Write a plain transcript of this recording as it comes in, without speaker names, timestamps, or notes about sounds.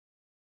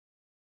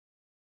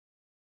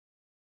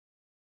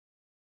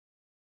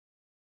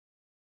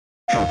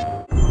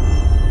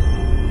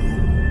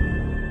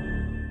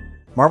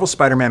Marvel's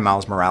Spider-Man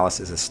Miles Morales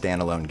is a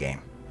standalone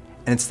game,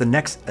 and it's the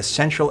next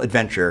essential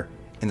adventure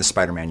in the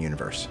Spider-Man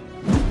universe.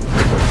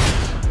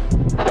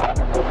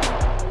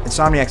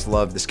 Insomniacs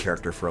loved this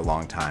character for a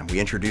long time. We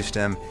introduced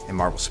him in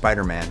Marvel's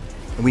Spider-Man,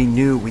 and we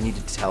knew we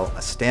needed to tell a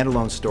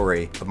standalone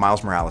story of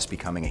Miles Morales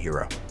becoming a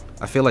hero.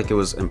 I feel like it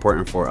was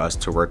important for us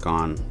to work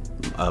on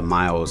a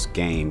Miles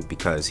game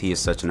because he is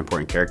such an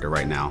important character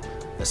right now,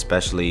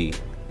 especially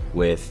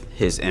with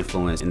his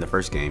influence in the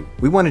first game.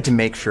 We wanted to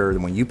make sure that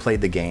when you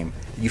played the game,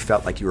 you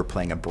felt like you were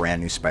playing a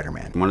brand new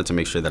Spider-Man. We wanted to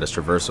make sure that his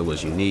traversal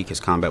was unique, his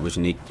combat was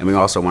unique, and we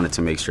also wanted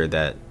to make sure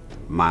that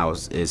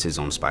Miles is his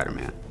own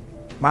Spider-Man.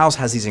 Miles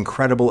has these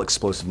incredible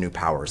explosive new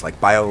powers like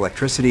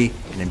bioelectricity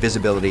and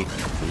invisibility.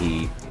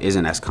 He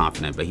isn't as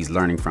confident, but he's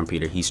learning from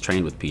Peter. He's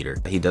trained with Peter.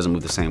 He doesn't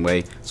move the same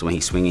way, so when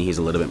he's swinging, he's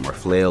a little bit more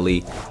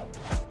flaily.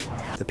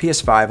 The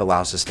PS5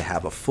 allows us to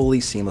have a fully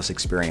seamless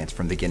experience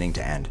from beginning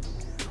to end.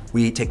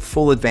 We take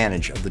full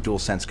advantage of the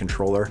DualSense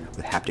controller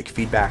with haptic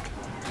feedback,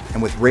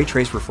 and with ray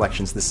trace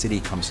reflections, the city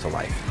comes to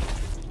life.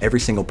 Every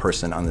single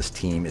person on this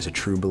team is a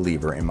true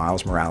believer in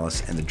Miles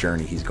Morales and the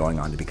journey he's going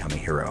on to become a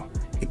hero.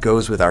 It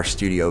goes with our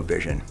studio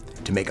vision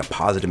to make a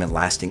positive and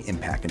lasting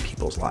impact in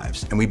people's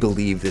lives, and we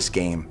believe this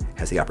game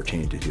has the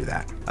opportunity to do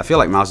that. I feel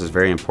like Miles is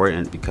very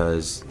important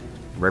because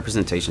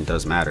representation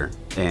does matter,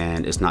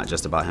 and it's not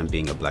just about him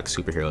being a black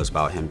superhero, it's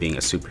about him being a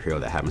superhero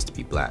that happens to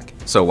be black.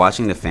 So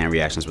watching the fan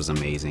reactions was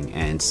amazing,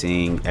 and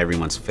seeing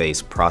everyone's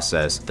face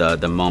process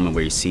the moment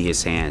where you see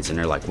his hands and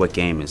they're like, what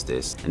game is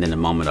this? And then the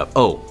moment of,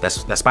 oh,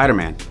 that's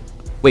Spider-Man.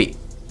 Wait,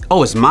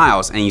 oh, it's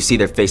Miles, and you see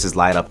their faces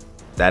light up.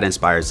 That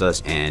inspires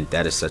us, and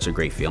that is such a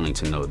great feeling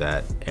to know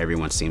that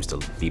everyone seems to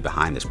be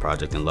behind this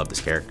project and love this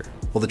character.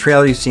 Well, the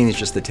trailer you've seen is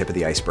just the tip of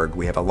the iceberg.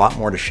 We have a lot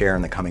more to share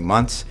in the coming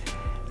months.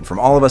 And from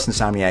all of us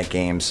Insomniac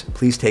Games,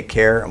 please take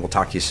care, and we'll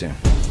talk to you soon.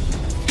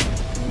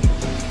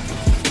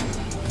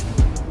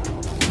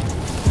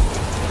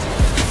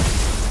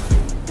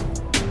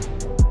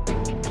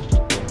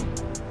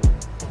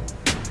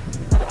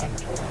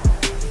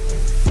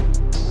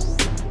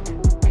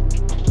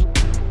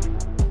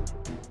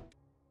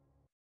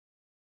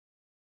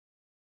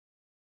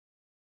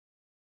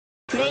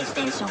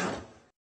 PlayStation